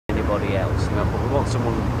anybody else. You know, but we want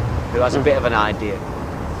someone who has a bit of an idea.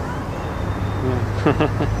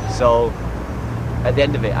 So at the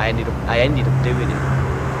end of it, I ended up doing it,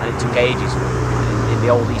 and it took ages in the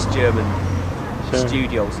old East German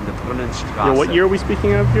studios in the Brunnenstrasse. Yeah, what year are we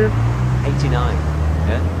speaking of here? 89.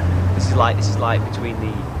 Yeah, this is like between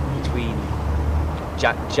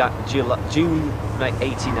June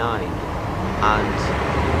 89 and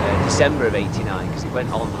December of 89, because it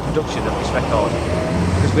went on the production of this record,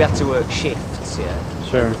 because we had to work shifts. Yeah,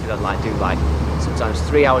 sure. We could do like sometimes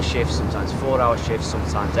 3-hour shifts, sometimes 4-hour shifts,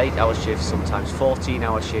 sometimes 8-hour shifts, sometimes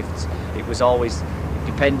 14-hour shifts. It was always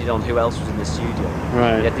depending on who else was in the studio.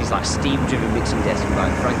 Right. We had these like steam-driven mixing desks with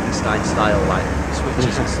like Frankenstein style like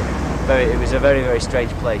switches and stuff. It was a very, very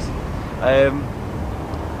strange place.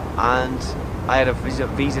 And I had a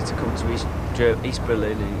visa to come to East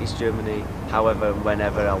Berlin in East Germany, however,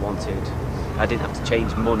 whenever I wanted. I didn't have to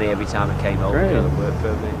change money every time I came over. I got a work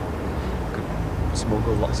permit. I could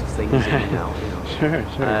smuggle lots of things in and out, you know. Sure.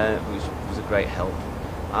 Which was a great help.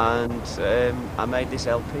 And I made this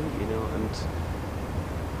LP, you know, and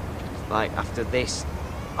like after this,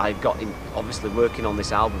 I got in. Obviously, working on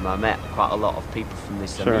this album, I met quite a lot of people from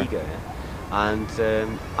this Amiga, and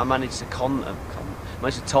I managed to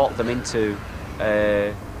talk them into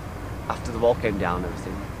after the wall came down and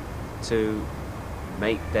everything, to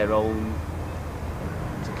make their own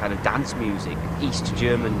kind of dance music, East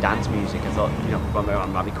German dance music. I thought, you know, that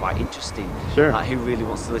might be quite interesting. Sure. Like, who really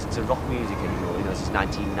wants to listen to rock music anymore? You know, since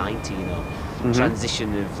 1990, you know,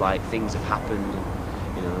 transition of like things have happened. And,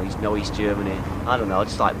 you know, there's no East Germany. I don't know. I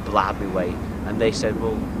just like blabbed my way, and they said,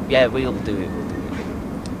 "Well, yeah, we'll do it."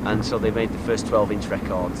 And so they made the first 12-inch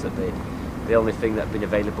records that they. The only thing that had been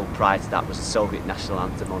available prior to that was the Soviet national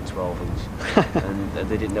anthem on 12-inch, and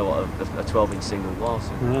they didn't know what a 12-inch single was.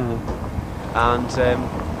 And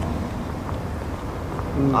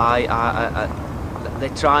they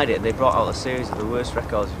tried it. They brought out a series of the worst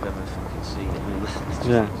records you've ever fucking seen. I mean,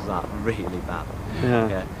 it was like really bad.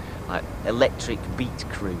 Yeah. Like Electric Beat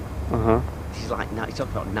Crew. He's like, he's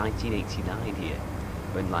talking about 1989 here,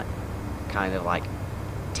 when like kind of like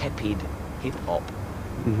tepid hip hop,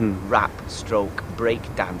 rap stroke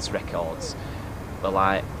break dance records were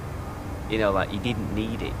like, you know, like you didn't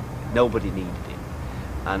need it, nobody needed it.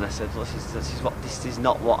 And I said, well, this is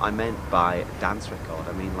not what I meant by a dance record.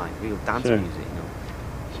 I mean like real dance music, you know.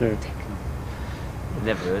 Sure. Techno. I'd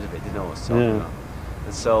never heard of it, didn't know what I was talking about.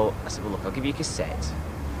 And so I said, well, look, I'll give you a cassette.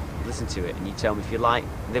 Listen to it, and you tell me if you like.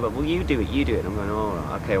 And they went, well, you do it. And I'm going, oh,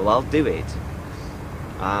 right, okay, well, I'll do it,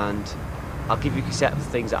 and I'll give you a cassette of the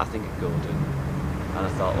things that I think are good. And I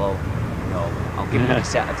thought, well, no, I'll give you a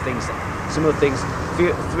cassette of things that, some of the things,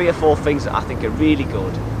 3 or 4 things that I think are really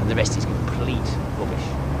good, and the rest is complete rubbish.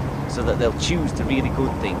 So that they'll choose the really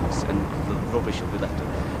good things, and the rubbish will be left over.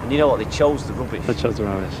 And you know what? They chose the rubbish. They chose the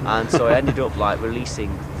rubbish. And so I ended up like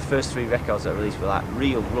releasing the first 3 records that I released were like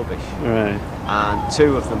real rubbish. Right. And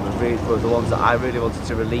 2 of them were the ones that I really wanted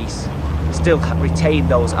to release. Still retain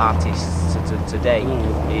those artists to today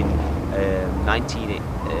in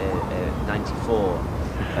 1994.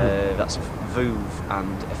 That's Voove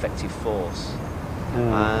and Effective Force.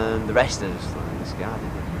 And the rest are just like this guy,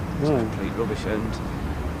 it's complete rubbish. And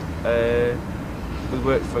we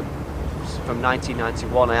worked from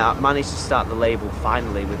 1991. I managed to start the label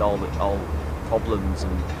finally with all problems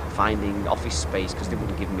and finding office space, because they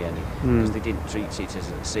wouldn't give me any, because they didn't treat it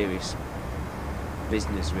as a serious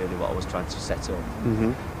business really, what I was trying to set up.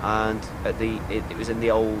 And it was in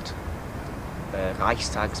the old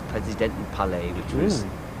Reichstag's Präsidentenpalais, which was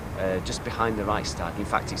just behind the Reichstag. In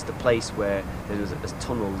fact, it's the place where there was a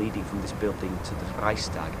tunnel leading from this building to the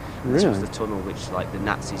Reichstag. This was the tunnel which, like, the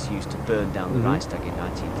Nazis used to burn down the Reichstag in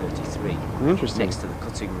 1933. Interesting. Next to the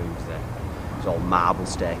cutting rooms there. It was all marble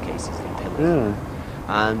staircases and pillars.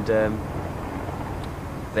 And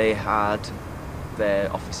they had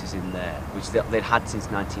their offices in there, which they'd had since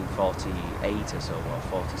 1948 or so, or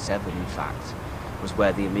 47 in fact, was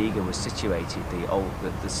where the Amiga was situated.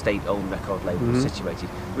 The state-owned record label was situated,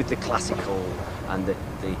 with the classical and the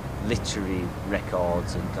literary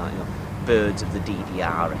records and Birds of the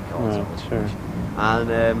DDR records.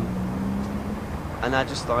 And I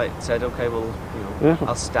just like said, okay, well,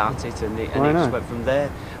 I'll start it, and it just went from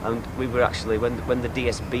there. And we were actually, when the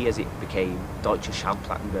DSB, as it became, Deutsche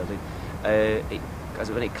Schallplattenbörse,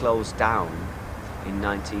 when it closed down in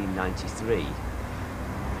 1993,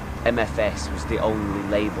 MFS was the only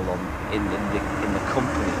label in the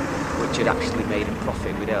company which had actually made a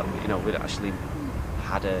profit. We'd actually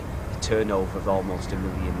had a turnover of almost £1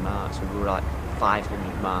 million marks. We were like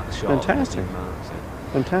 500 marks short. Fantastic. Of £1 million marks.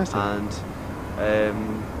 Fantastic. And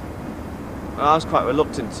I was quite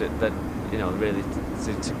reluctant to that, you know, really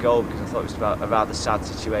to go, because I thought it was about a rather sad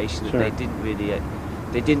situation. Sure. That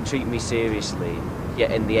they didn't treat me seriously.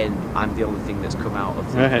 Yet in the end, I'm the only thing that's come out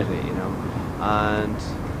of it, you know. And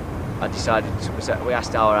I decided we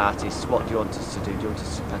asked our artists, what do you want us to do? Do you want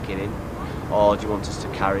us to pack it in, or do you want us to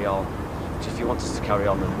carry on? Which, if you want us to carry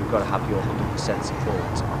on, then we've got to have your 100%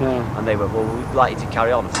 support. Yeah. And they were, well, we'd like you to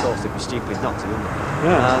carry on. Of course, it'd be stupid not to, wouldn't it?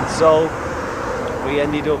 Yeah. And so we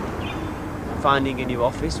ended up finding a new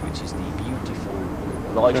office, which is the beautiful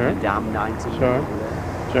Leuchten Dam 19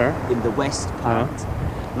 in the west part,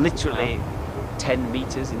 literally 10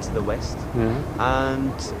 meters into the west,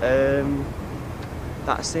 and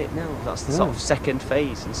that's it now. That's the sort of second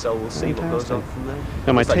phase, and so we'll see what goes on from there.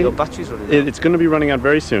 Now, Looks like your battery's running out. It's going to be running out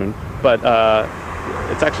very soon, but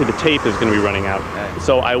it's actually the tape is going to be running out.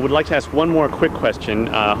 So I would like to ask one more quick question.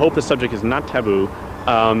 Hope the subject is not taboo.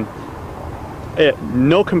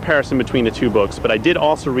 No comparison between the two books, but I did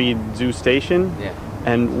also read Zoo Station. Yeah.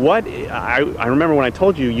 And what I remember when I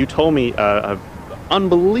told you, you told me a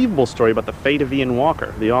unbelievable story about the fate of Ian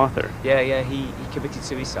Walker, the author. Yeah, he committed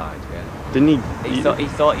suicide. Yeah. Didn't he? He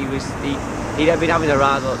thought he'd been having a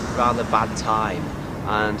rather bad time,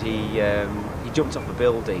 and he jumped off a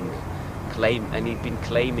building, and he'd been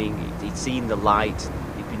claiming he'd seen the light,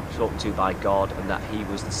 he'd been talked to by God, and that he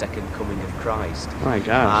was the second coming of Christ. My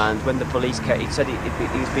gosh. And when the police came, he said he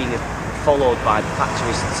was being followed by the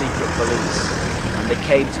factory's secret police, and they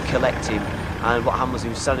came to collect him. And what happened was he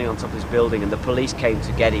was standing on top of this building, and the police came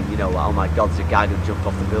to get him. You know, oh my God, there's a guy who jumped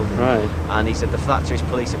off the building. Right. And he said the factory's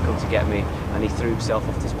police have come to get me, and he threw himself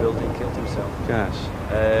off this building and killed himself. Gosh.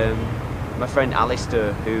 My friend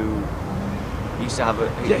Alistair, who used to have a...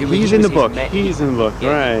 he's in the book. He's in the book,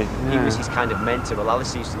 right. He was his kind of mentor. Well,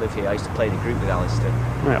 Alistair used to live here. I used to play in a group with Alistair.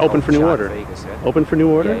 Right, Open for New Order. Vegas, yeah. Open for New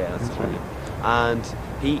Order? Yeah, that's right. And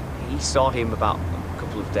he saw him about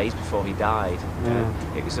of days before he died.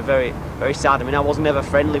 It was a very, very sad. I mean, I wasn't ever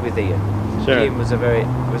friendly with Ian. Sure. Ian was a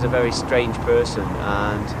very strange person,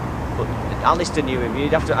 but Alistair knew him.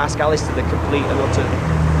 You'd have to ask Alistair the complete and utter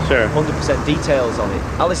 100% details on it.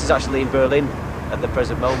 Alistair's actually in Berlin at the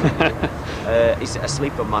present moment. He's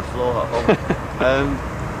asleep on my floor at home.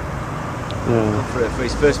 For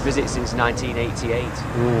his first visit since 1988.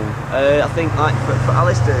 I think, like, for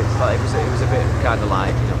Alistair, it's like it was a bit kind of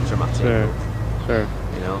like, you know, dramatic. Sure.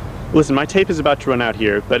 You know. Listen, my tape is about to run out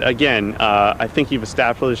here, but again, I think you've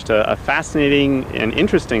established a fascinating and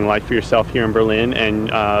interesting life for yourself here in Berlin,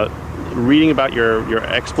 and reading about your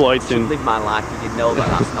exploits. And live my life. You didn't know that.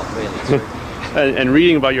 That's not really true. And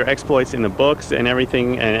reading about your exploits in the books and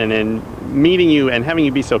everything, and then meeting you and having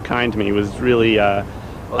you be so kind to me was really.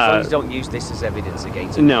 Well, as long as you don't use this as evidence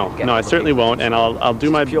against me. No, I certainly won't, and I'll do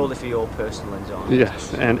my purely for your personal enjoyment.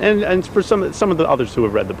 Yes, and for some of the others who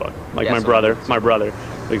have read the book, like my brother,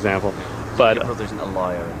 for example. But your brother isn't a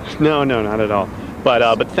liar. No, not at all.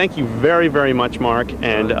 But thank you very, very much, Mark,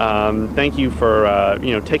 and thank you for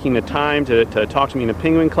taking the time to talk to me in the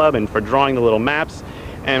Penguin Club, and for drawing the little maps,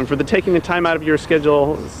 and for taking the time out of your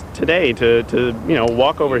schedule today to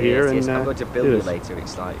walk over here. Yes, and I'm going to bill you later.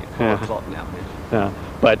 It's like 4 o'clock now. Yeah.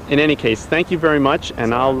 But in any case, thank you very much,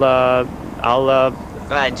 and I'll I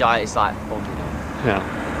enjoy it. It's like fun, you know. Yeah.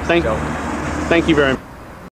 Thank you very much.